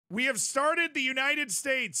We have started the United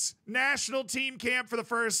States national team camp for the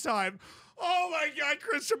first time. Oh my God,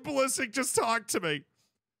 Christian Pulisic just talked to me.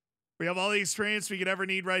 We have all the experience we could ever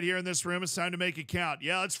need right here in this room. It's time to make it count.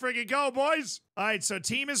 Yeah, let's freaking go, boys. All right, so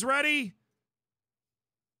team is ready.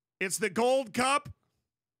 It's the Gold Cup.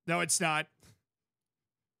 No, it's not.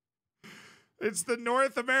 It's the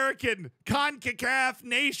North American CONCACAF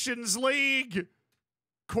Nations League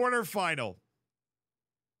quarterfinal.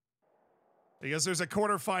 Because there's a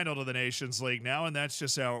quarterfinal to the Nations League now, and that's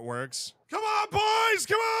just how it works. Come on, boys,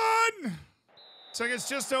 come on! It's like it's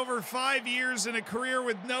just over 5 years in a career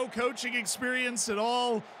with no coaching experience at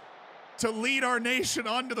all to lead our nation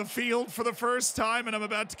onto the field for the first time, and I'm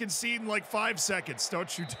about to concede in like 5 seconds.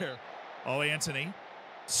 Don't you dare. Oh, Anthony.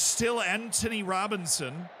 Still Anthony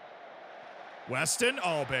Robinson. Weston.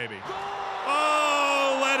 Oh, baby.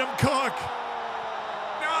 Oh, let him cook.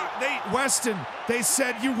 No, Weston, they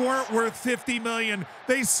said you weren't worth 50 million.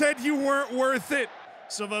 They said you weren't worth it.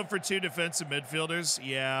 So vote for 2 defensive midfielders.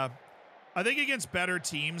 Yeah. I think against better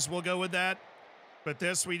teams, we'll go with that. But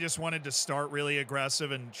this, we just wanted to start really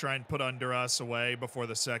aggressive and try and put under us away before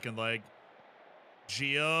the second leg.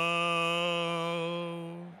 Gio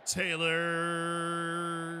Taylor.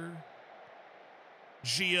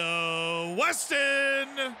 Gio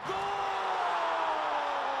Weston.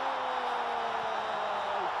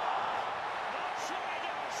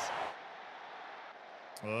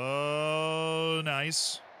 Oh,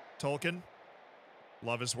 nice. Tolkien.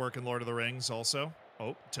 Love his work in Lord of the Rings also.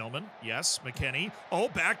 Oh, Tillman. Yes, McKennie. Oh,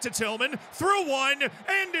 back to Tillman. Through one,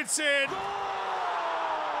 and it's in.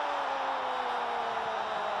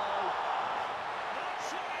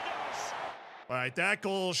 All right, that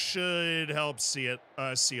goal should help seal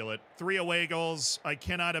it. 3 away goals. I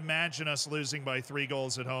cannot imagine us losing by 3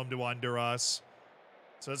 goals at home to Honduras.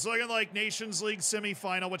 So it's looking like Nations League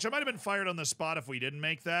semifinal, which I might have been fired on the spot if we didn't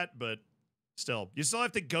make that, but still, you still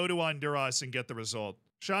have to go to Honduras and get the result.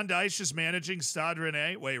 Sean Dyche is managing Stade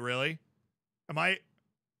Rennais. Wait, really?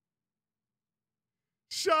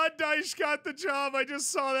 Sean Dyche got the job. I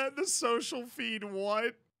just saw that in the social feed.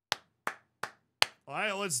 What? All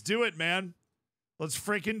right, let's do it, man. Let's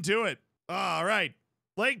freaking do it. All right.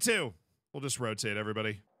 Leg 2. We'll just rotate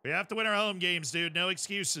everybody. We have to win our home games, dude. No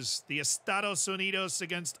excuses. The Estados Unidos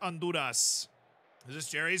against Honduras. Is this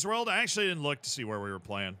Jerry's World? I actually didn't look to see where we were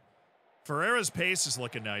playing. Ferreira's pace is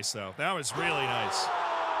looking nice, though. That was really nice.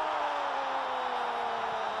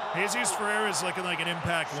 Jesus Ferreira is looking like an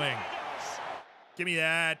impact wing. Give me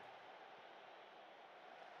that.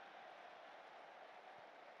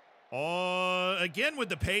 Oh, again with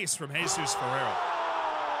the pace from Jesus Ferreira.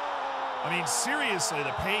 I mean, seriously,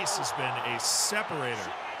 the pace has been a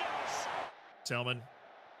separator. Tillman.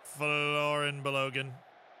 Florin Balogun.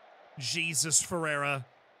 Jesus Ferreira.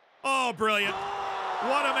 Oh, brilliant.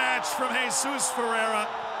 What a match from Jesus Ferreira.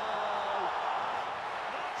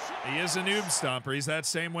 He is a noob stomper. He's that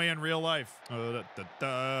same way in real life. Uh-oh.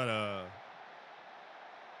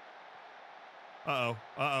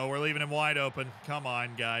 Uh-oh. We're leaving him wide open. Come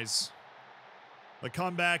on, guys. The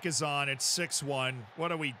comeback is on. It's 6-1.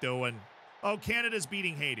 What are we doing? Oh, Canada's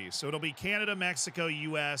beating Haiti. So it'll be Canada, Mexico,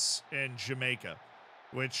 U.S., and Jamaica,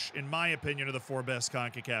 which, in my opinion, are the 4 best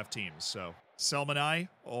CONCACAF teams. So, Selmanai.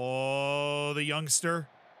 Oh, the youngster.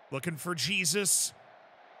 Looking for Jesus.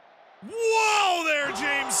 Whoa there,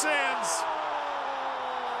 James Sands.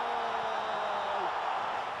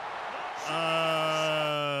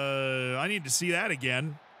 I need to see that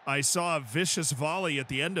again. I saw a vicious volley at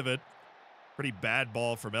the end of it. Pretty bad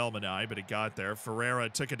ball from Elmanai, but it got there. Ferreira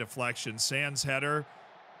took a deflection. Sands header.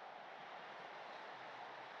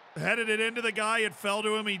 Headed it into the guy. It fell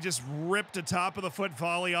to him. He just ripped a top-of-the-foot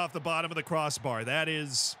volley off the bottom of the crossbar. That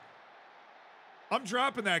is... I'm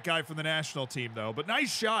dropping that guy from the national team, though, but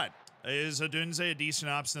nice shot. Is Odunze a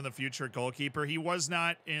decent option in the future goalkeeper? He was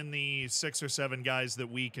not in the 6 or 7 guys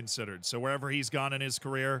that we considered. So wherever he's gone in his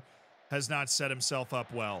career, has not set himself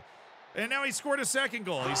up well. And now he scored a second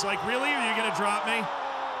goal. He's like, really? Are you going to drop me?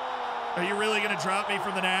 Are you really going to drop me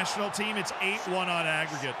from the national team? It's 8-1 on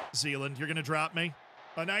aggregate, Zealand. You're going to drop me?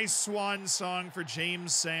 A nice swan song for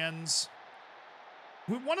James Sands.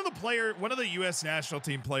 One of the U.S. national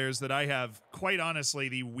team players that I have, quite honestly,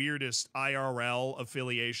 the weirdest IRL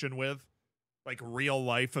affiliation with, like real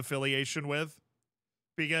life affiliation with,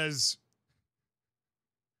 because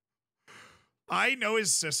I know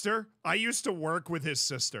his sister. I used to work with his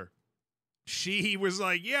sister. She was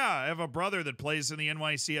like, yeah, I have a brother that plays in the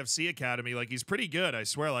NYCFC Academy. Like, he's pretty good, I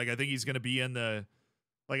swear. Like, I think he's going to be in the...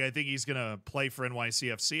 Like, I think he's going to play for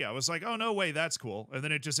NYCFC. I was like, oh, no way, that's cool. And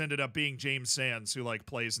then it just ended up being James Sands, who, like,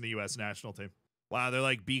 plays in the U.S. national team. Wow, they're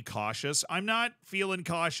like, be cautious. I'm not feeling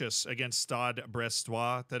cautious against Stade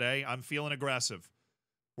Brestois today. I'm feeling aggressive.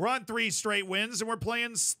 We're on 3 straight wins, and we're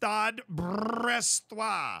playing Stade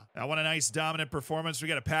Brestois. I want a nice dominant performance. We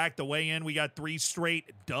got to pack the way in. We got 3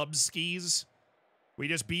 straight dub skis. We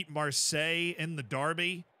just beat Marseille in the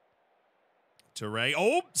derby. Touré.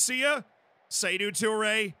 Oh, see ya. Seydou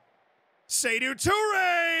Touré. Seydou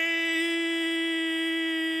Touré!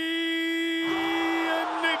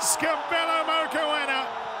 And it's Cabello Mokoena.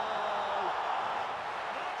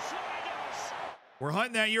 We're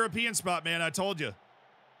hunting that European spot, man. I told you.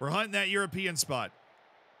 We're hunting that European spot.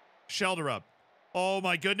 Schelderup. Oh,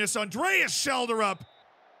 my goodness. Andreas Schelderup.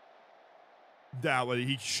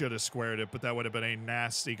 He should have squared it, but that would have been a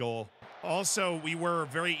nasty goal. Also, we were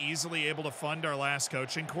very easily able to fund our last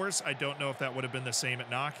coaching course. I don't know if that would have been the same at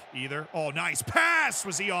Knock either. Oh, nice pass.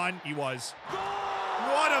 Was he on? He was.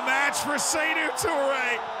 What a match for Seydou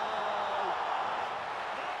Touré.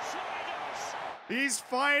 He's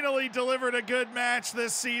finally delivered a good match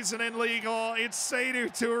this season in Ligue 1. It's Seydou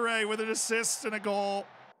Touré with an assist and a goal.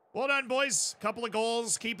 Well done, boys. Couple of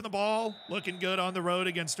goals, keeping the ball. Looking good on the road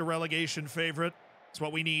against a relegation favorite. That's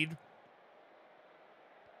what we need.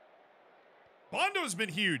 Bondo's been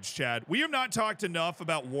huge, Chad. We have not talked enough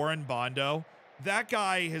about Warren Bondo. That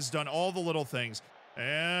guy has done all the little things.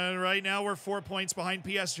 And right now we're 4 points behind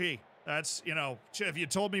PSG. That's, you know, if you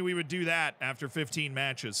told me we would do that after 15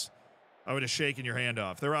 matches, I would have shaken your hand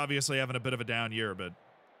off. They're obviously having a bit of a down year, but...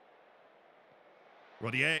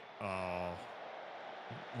 Rodier. Oh.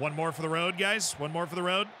 One more for the road, guys. One more for the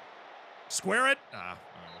road. Square it.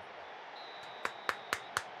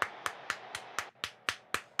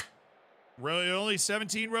 Only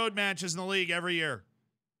 17 road matches in the league every year.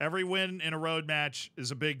 Every win in a road match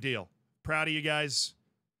is a big deal. Proud of you guys.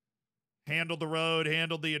 Handled the road,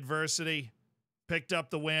 handled the adversity, picked up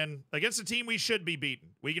the win against a team we should be beaten.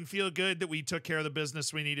 We can feel good that we took care of the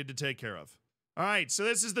business we needed to take care of. All right, so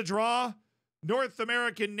this is the draw. North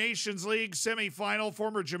American Nations League semifinal.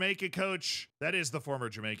 Former Jamaica coach. That is the former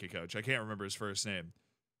Jamaica coach. I can't remember his first name.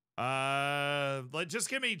 Just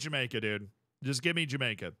give me Jamaica, dude. Just give me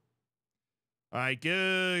Jamaica. All right,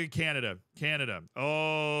 good. Canada. Canada.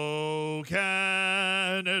 Oh,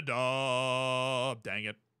 Canada. Dang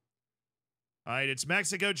it. All right, it's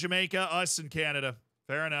Mexico, Jamaica, us, and Canada.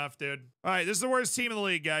 Fair enough, dude. All right, this is the worst team in the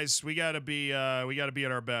league, guys. We gotta be at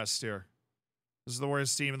our best here. This is the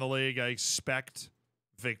worst team in the league. I expect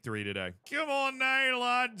victory today. Come on now,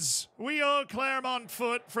 lads. We owe Claremont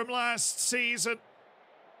foot from last season.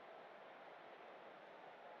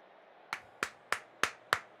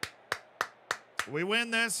 We win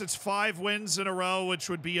this. It's 5 wins in a row, which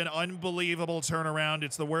would be an unbelievable turnaround.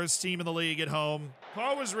 It's the worst team in the league at home.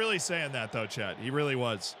 Carl was really saying that, though, Chad. He really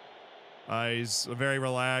was. He's very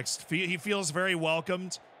relaxed. He feels very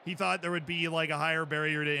welcomed. He thought there would be, like, a higher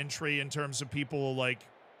barrier to entry in terms of people, like,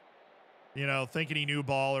 you know, thinking he knew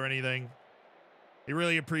ball or anything. He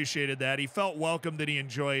really appreciated that. He felt welcomed and he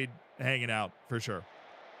enjoyed hanging out, for sure.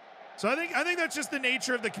 So I think that's just the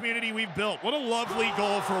nature of the community we've built. What a lovely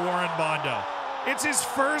goal for Warren Bondo. It's his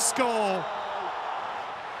first goal.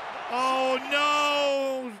 Oh,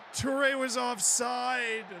 no. Touré was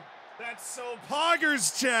offside. That's so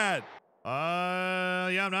poggers, Chad.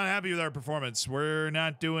 Yeah, I'm not happy with our performance. We're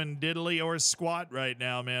not doing diddly or squat right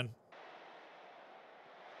now, man.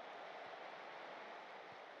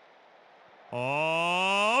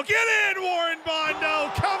 Oh, get in, Warren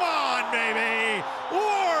Bondo. Come on, baby.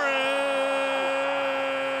 Warren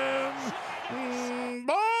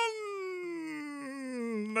Bondo.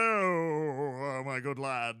 Oh, my good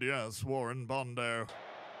lad. Yes, Warren Bondo.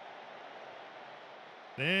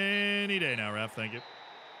 Any day now, ref. Thank you.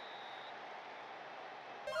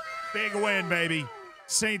 Big win, baby.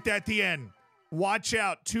 Saint-Étienne. Watch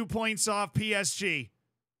out. 2 points off PSG.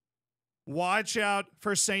 Watch out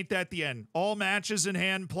for Saint-Étienne. All matches in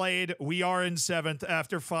hand played. We are in 7th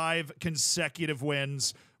after 5 consecutive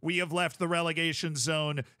wins. We have left the relegation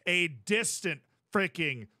zone a distant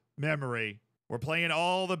freaking memory. We're playing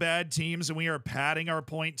all the bad teams, and we are padding our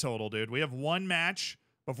point total, dude. We have 1 match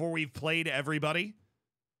before we've played everybody.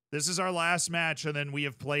 This is our last match, and then we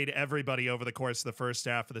have played everybody over the course of the first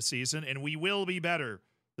half of the season, and we will be better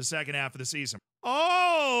the second half of the season.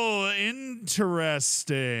 Oh,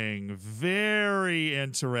 interesting. Very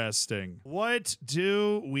interesting. What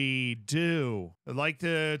do we do? I'd like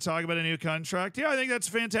to talk about a new contract. Yeah, I think that's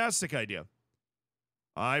a fantastic idea.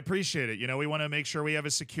 I appreciate it. You know, we want to make sure we have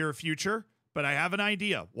a secure future, but I have an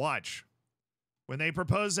idea. Watch. When they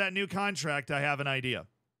propose that new contract, I have an idea.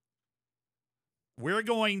 We're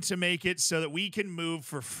going to make it so that we can move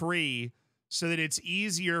for free so that it's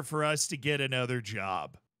easier for us to get another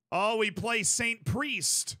job. Oh, we play Saint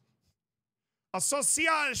Priest.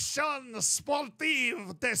 Association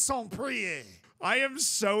Sportive de Saint-Priest. I am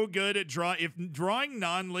so good at if drawing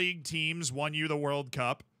non-league teams won you the World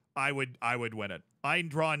Cup, I would win it. I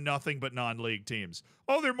draw nothing but non-league teams.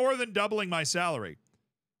 Oh, they're more than doubling my salary.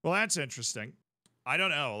 Well, that's interesting. I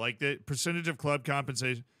don't know. Like the percentage of club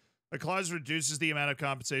compensation. The clause reduces the amount of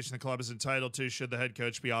compensation the club is entitled to should the head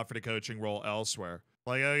coach be offered a coaching role elsewhere.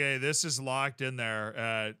 Like, okay, this is locked in there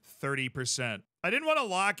at 30%. I didn't want to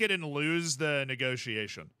lock it and lose the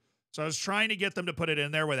negotiation. So I was trying to get them to put it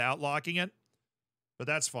in there without locking it. But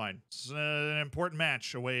that's fine. It's an important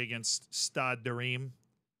match away against Stade de Reims.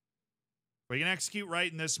 If we can execute right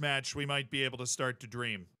in this match, we might be able to start to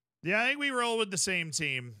dream. Yeah, I think we roll with the same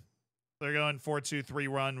team. They're going 4-2-3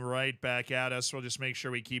 run right back at us. We'll just make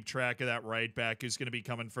sure we keep track of that right back who's going to be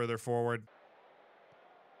coming further forward.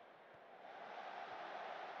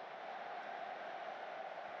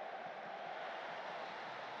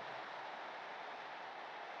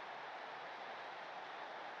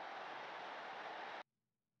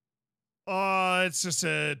 Oh, it's just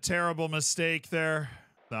a terrible mistake there.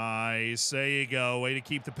 Nice. There you go. Way to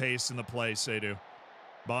keep the pace in the play, Seydu.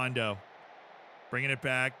 Bondo. Bringing it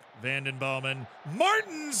back. Vanden Bowman.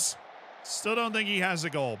 Martins! Still don't think he has a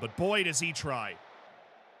goal, but boy, does he try.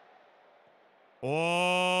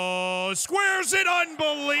 Oh, squares it.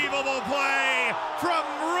 Unbelievable play from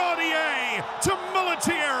Rodier to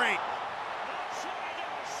Militieri.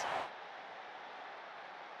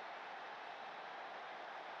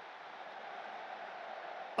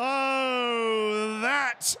 Oh,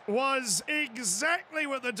 that was exactly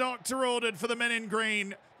what the doctor ordered for the men in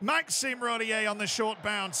green. Maxime Rodier on the short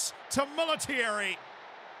bounce to Militieri.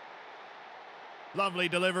 Lovely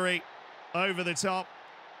delivery over the top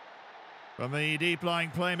from the deep-lying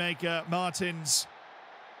playmaker, Martins.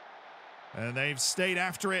 And they've stayed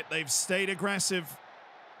after it. They've stayed aggressive.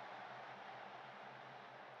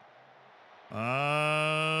 No,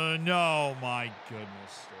 my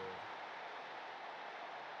goodness,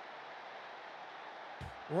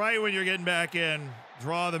 dude. Right when you're getting back in,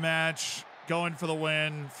 draw the match, going for the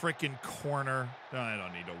win, freaking corner. I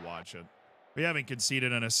don't need to watch it. We haven't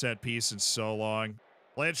conceded on a set piece in so long.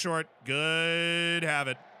 Play it short. Good. Have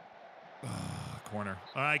it. Corner.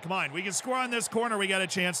 All right, come on. We can score on this corner. We got a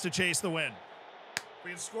chance to chase the win.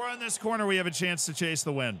 We can score on this corner. We have a chance to chase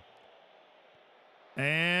the win.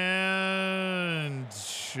 And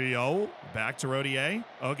back to Rodier.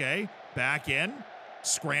 Okay. Back in.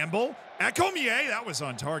 Scramble. Acomier. That was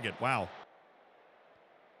on target. Wow.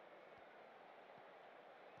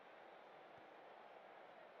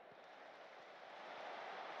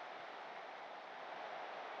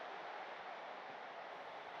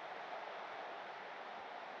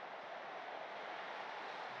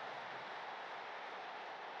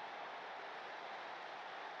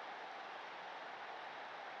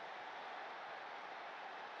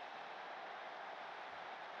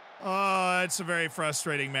 It's a very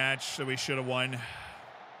frustrating match that we should have won.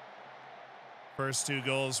 First two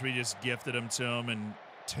goals, we just gifted them to him, and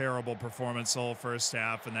terrible performance the whole first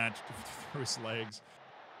half, and that through his legs.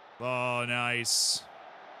 Oh, nice.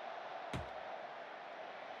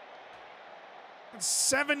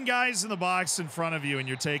 7 guys in the box in front of you, and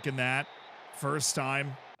you're taking that first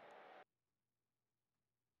time.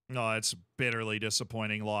 No, it's a bitterly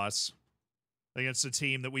disappointing loss against a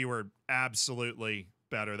team that we were absolutely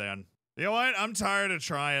better than. You know what? I'm tired of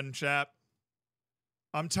trying, chap.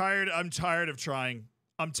 I'm tired of trying.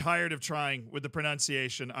 I'm tired of trying with the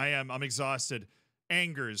pronunciation. I'm exhausted.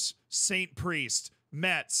 Angers, Saint Priest,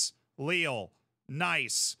 Metz, Lille,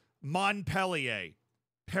 Nice, Montpellier,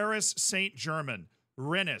 Paris Saint-Germain,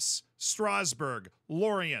 Rennes, Strasbourg,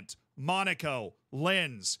 Lorient, Monaco,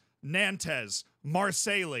 Lens, Nantes,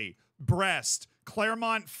 Marseille, Brest,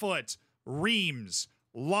 Clermont Foot, Reims,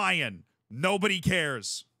 Lyon. Nobody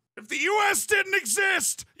cares. If the U.S. didn't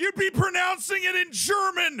exist, you'd be pronouncing it in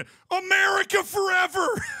German. America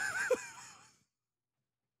forever.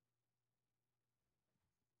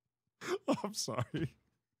 Oh, I'm sorry.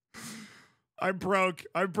 I broke.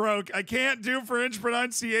 I can't do French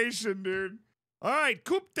pronunciation, dude. All right,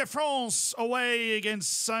 Coupe de France away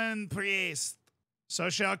against Saint-Priest. So,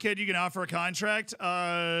 Kid, you can offer a contract.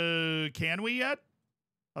 Can we yet?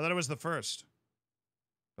 I thought it was the first.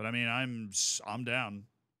 But I mean, I'm down.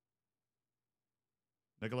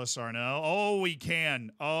 Nicholas Arnaud. Oh, we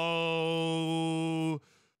can. Oh,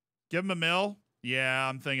 give him a mill. Yeah,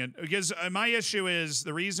 I'm thinking. Because my issue is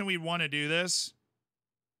the reason we want to do this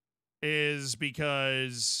is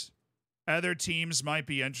because other teams might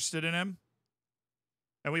be interested in him.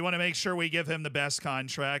 And we want to make sure we give him the best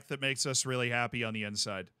contract that makes us really happy on the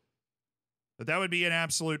inside. But that would be an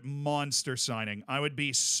absolute monster signing. I would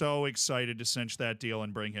be so excited to cinch that deal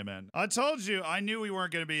and bring him in. I told you, I knew we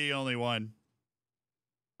weren't going to be the only one.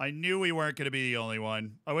 I knew we weren't going to be the only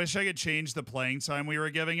one. I wish I could change the playing time we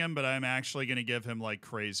were giving him, but I'm actually going to give him like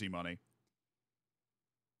crazy money.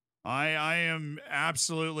 I am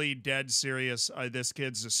absolutely dead serious. This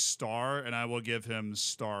kid's a star, and I will give him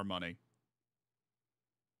star money.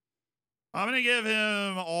 I'm going to give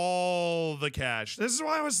him all the cash. This is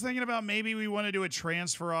why I was thinking about maybe we want to do a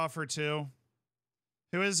transfer offer too.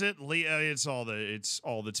 Who is it? It's all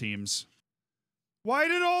the teams. Why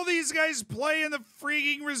did all these guys play in the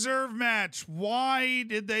freaking reserve match? Why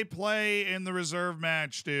did they play in the reserve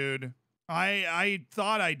match, dude? I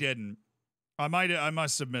thought I didn't. I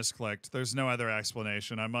must have misclicked. There's no other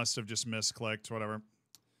explanation. I must have just misclicked, whatever.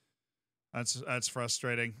 That's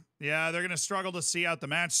frustrating. Yeah, they're going to struggle to see out the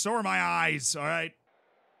match. So are my eyes, all right?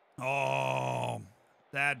 Oh,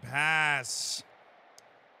 bad pass.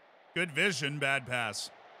 Good vision, bad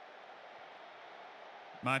pass.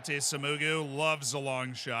 Mate Samugu loves a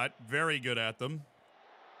long shot. Very good at them.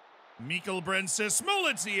 Mikkel Brensis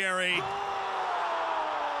Molitieri.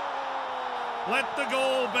 Let the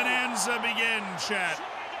goal bonanza begin, chat.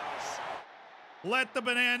 Let the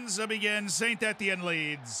bonanza begin. Saint Etienne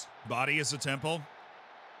leads. Body is a temple.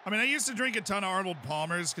 I mean, I used to drink a ton of Arnold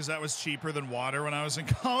Palmers because that was cheaper than water when I was in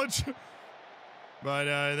college. But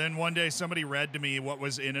then one day somebody read to me what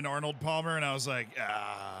was in an Arnold Palmer, and I was like,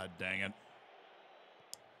 dang it.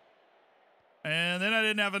 And then I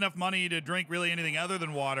didn't have enough money to drink really anything other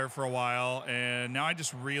than water for a while, and now I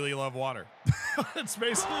just really love water. That's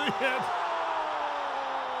basically it.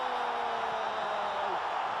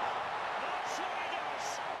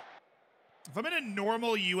 If I'm in a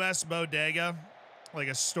normal U.S. bodega, like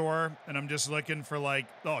a store, and I'm just looking for like,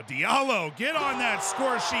 oh, Diallo, get on that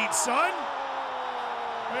score sheet, son.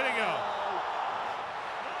 Way to go.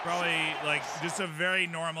 Probably like just a very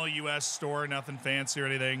normal U.S. store, nothing fancy or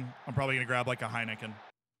anything. I'm probably going to grab like a Heineken.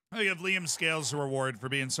 I give Liam Scales a reward for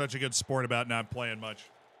being such a good sport about not playing much.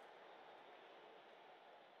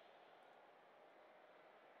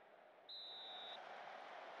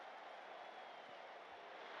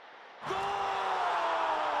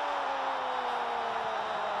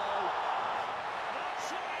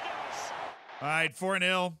 All right,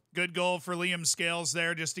 4-0. Good goal for Liam Scales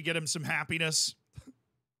there just to get him some happiness.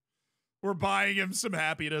 We're buying him some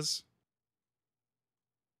happiness.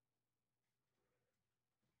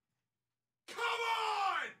 Come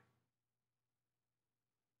on!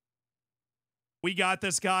 We got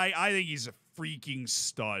this guy. I think he's a freaking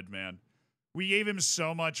stud, man. We gave him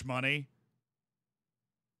so much money.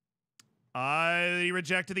 He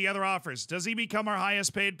rejected the other offers. Does he become our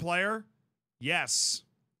highest paid player? Yes.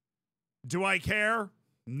 Do I care?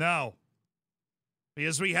 No.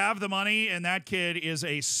 Because we have the money, and that kid is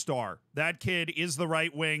a star. That kid is the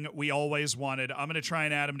right wing we always wanted. I'm going to try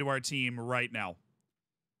and add him to our team right now.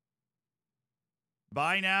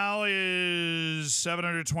 Buy now is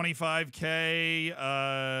 $725K.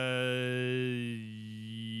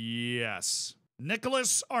 Yes.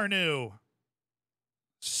 Nicholas Arnoux.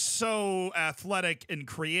 So athletic and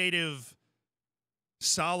creative.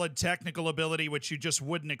 Solid technical ability, which you just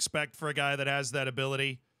wouldn't expect for a guy that has that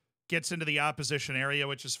ability. Gets into the opposition area,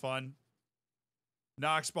 which is fun.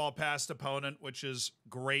 Knocks ball past opponent, which is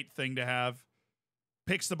great thing to have.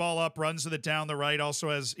 Picks the ball up, runs with it down the right. Also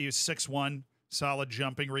has, he's 6'1", solid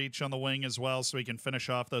jumping reach on the wing as well, so he can finish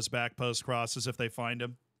off those back post crosses if they find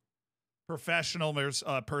him. Professional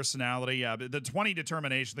personality, yeah. The 20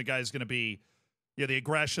 determination, the guy's going to be, yeah, the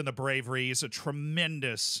aggression, the bravery. He's a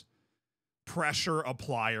tremendous pressure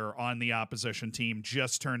applier on the opposition team.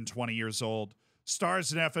 Just turned 20 years old.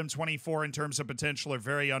 Stars in FM24 in terms of potential are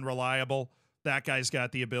very unreliable. That guy's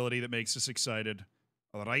got the ability that makes us excited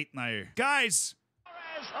right now. Guys!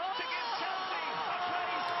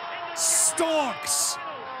 Stonks!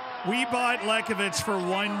 We bought Lekovic for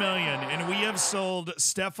 $1 million, and we have sold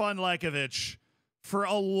Stefan Lekovic for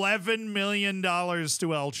 $11 million to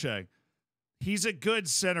Elche. He's a good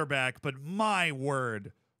center back, but my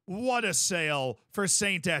word, what a sale for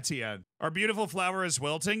Saint Etienne. Our beautiful flower is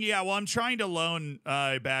wilting. Yeah, well, I'm trying to loan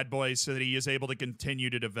Bad Boy so that he is able to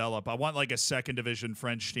continue to develop. I want like a second division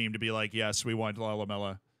French team to be like, yes, we want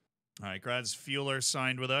Lamela. All right, Graz Fueller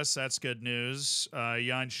signed with us. That's good news.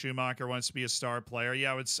 Jan Schumacher wants to be a star player.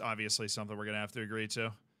 Yeah, it's obviously something we're going to have to agree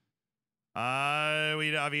to.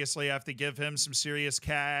 We'd obviously have to give him some serious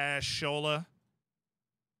cashola.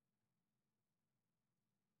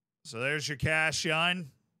 So there's your cash,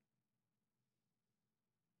 Jan.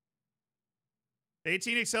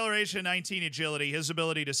 18 acceleration, 19 agility. His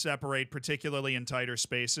ability to separate, particularly in tighter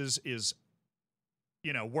spaces, is,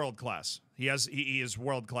 you know, world class. He is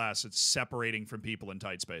world class at separating from people in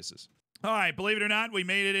tight spaces. All right, believe it or not, we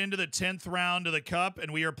made it into the 10th round of the Cup,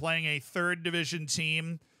 and we are playing a 3rd division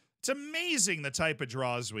team. It's amazing the type of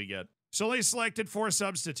draws we get. Solely selected 4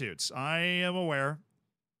 substitutes. I am aware.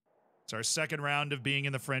 It's our 2nd round of being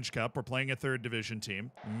in the French Cup. We're playing a 3rd division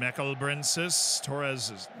team. Mekelbrensis.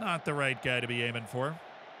 Torres is not the right guy to be aiming for.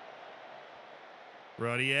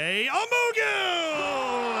 Rodier.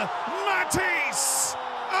 Amugu! Matisse!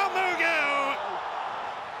 Amugu!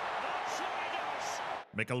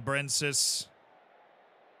 Mekelbrensis.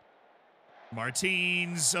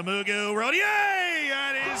 Martins. Amugu. Rodier!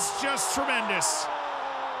 That is just tremendous.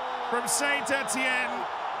 From Saint-Etienne.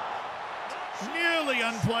 Nearly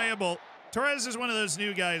unplayable. Torres is one of those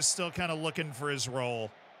new guys still kind of looking for his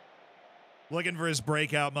role. Looking for his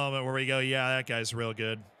breakout moment where we go, yeah, that guy's real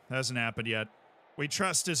good. Hasn't happened yet. We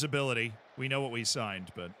trust his ability. We know what we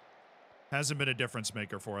signed, but hasn't been a difference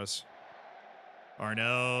maker for us.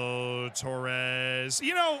 Arnaud, Torres.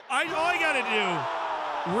 You know, all I got to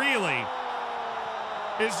do, really,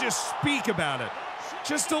 is just speak about it.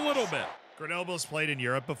 Just a little bit. Grenoble's played in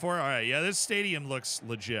Europe before. All right, yeah, this stadium looks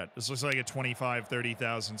legit. This looks like a 25,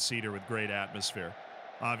 30,000 seater with great atmosphere.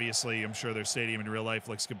 Obviously, I'm sure their stadium in real life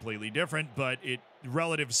looks completely different, but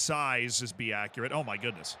relative size is be accurate. Oh my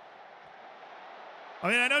goodness. I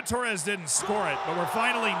mean, I know Torres didn't score it, but we're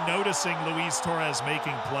finally noticing Luis Torres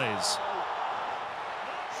making plays.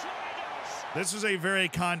 This was a very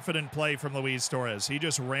confident play from Luis Torres. He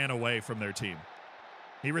just ran away from their team.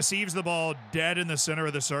 He receives the ball dead in the center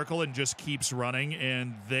of the circle and just keeps running,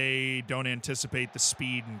 and they don't anticipate the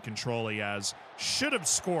speed and control he has. Should have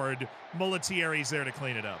scored. Mulletieri's there to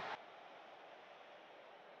clean it up.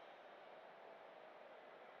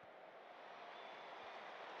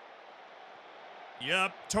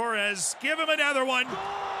 Yep, Torres, give him another one.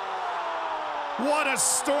 What a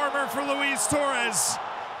stormer for Luis Torres.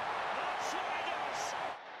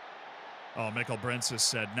 Oh, Mekelbrensis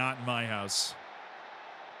said, not in my house.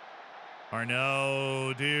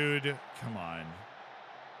 Arnaud, dude, come on.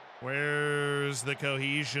 Where's the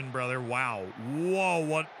cohesion, brother? Wow. Whoa,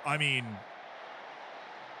 what? I mean...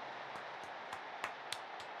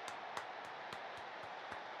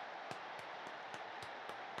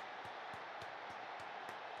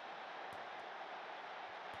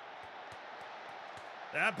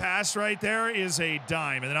 That pass right there is a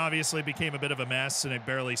dime, and then obviously became a bit of a mess, and it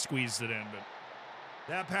barely squeezed it in. But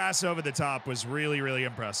that pass over the top was really, really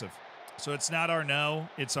impressive. So it's not Arnaud,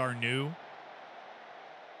 it's Arnu.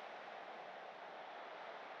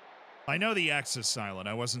 I know the X is silent.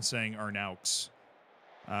 I wasn't saying Arnaux.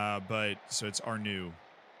 But, so it's Arnu.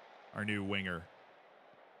 Arnu winger.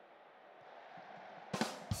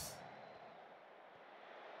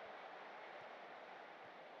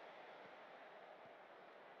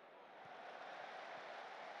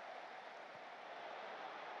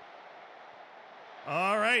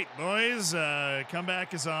 All right, boys,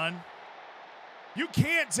 comeback is on. You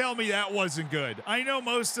can't tell me that wasn't good. I know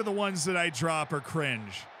most of the ones that I drop are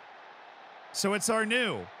cringe. So it's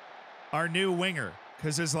Arnu winger,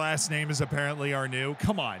 because his last name is apparently Arnu.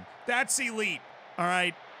 Come on, that's elite. All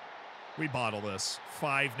right, we bottle this.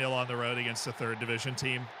 5-0 on the road against a 3rd division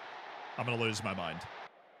team. I'm going to lose my mind.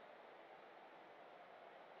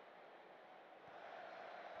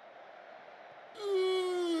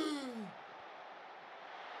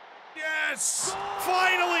 Yes!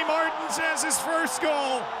 Finally, Martins has his first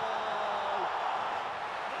goal.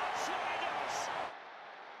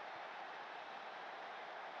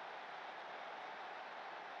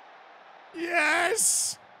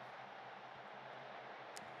 Yes!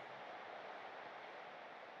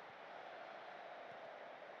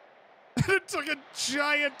 It took a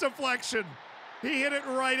giant deflection. He hit it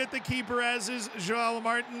right at the keeper, as is Joao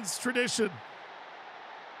Martins' tradition.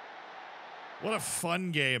 What a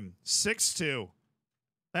fun game. 6-2.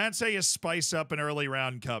 That's how you spice up an early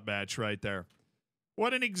round cup match right there.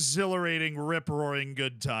 What an exhilarating, rip-roaring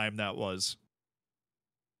good time that was.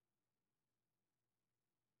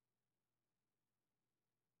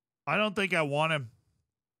 I don't think I want him.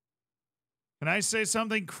 Can I say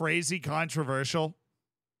something crazy controversial?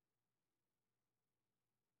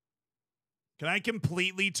 Can I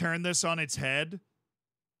completely turn this on its head?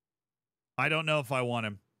 I don't know if I want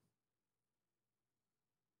him.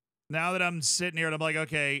 Now that I'm sitting here and I'm like,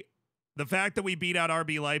 okay, the fact that we beat out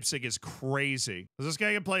RB Leipzig is crazy. This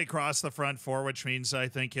guy can play across the front four, which means I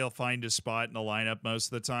think he'll find his spot in the lineup most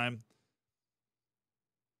of the time.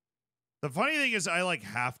 The funny thing is I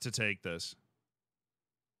have to take this.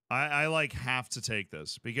 I like have to take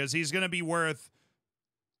this because he's going to be worth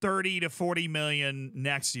 30 to 40 million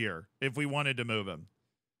next year if we wanted to move him.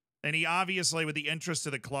 And he obviously, with the interest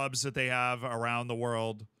of the clubs that they have around the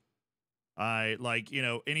world,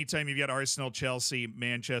 anytime you've got Arsenal, Chelsea,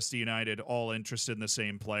 Manchester United all interested in the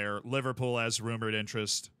same player, Liverpool has rumored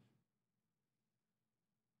interest.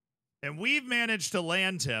 And we've managed to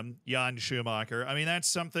land him, Jan Schumacher. I mean, that's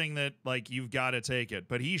something that, you've got to take it.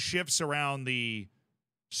 But he shifts around the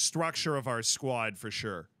structure of our squad for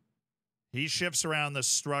sure. He shifts around the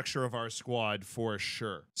structure of our squad for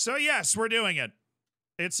sure. So, yes, we're doing it.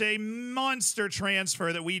 It's a monster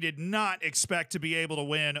transfer that we did not expect to be able to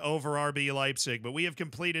win over RB Leipzig, but we have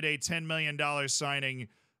completed a $10 million signing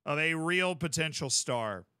of a real potential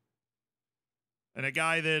star. And a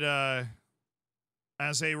guy that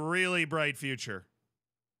has a really bright future.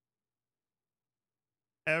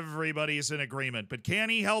 Everybody's in agreement. But can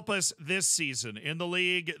he help us this season in the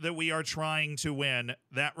league that we are trying to win?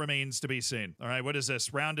 That remains to be seen. All right, what is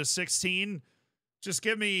this? Round of 16? Just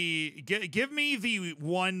give me the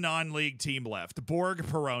one non-league team left. Borg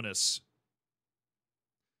Peronis.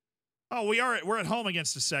 Oh, we're at home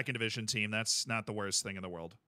against a second division team. That's not the worst thing in the world.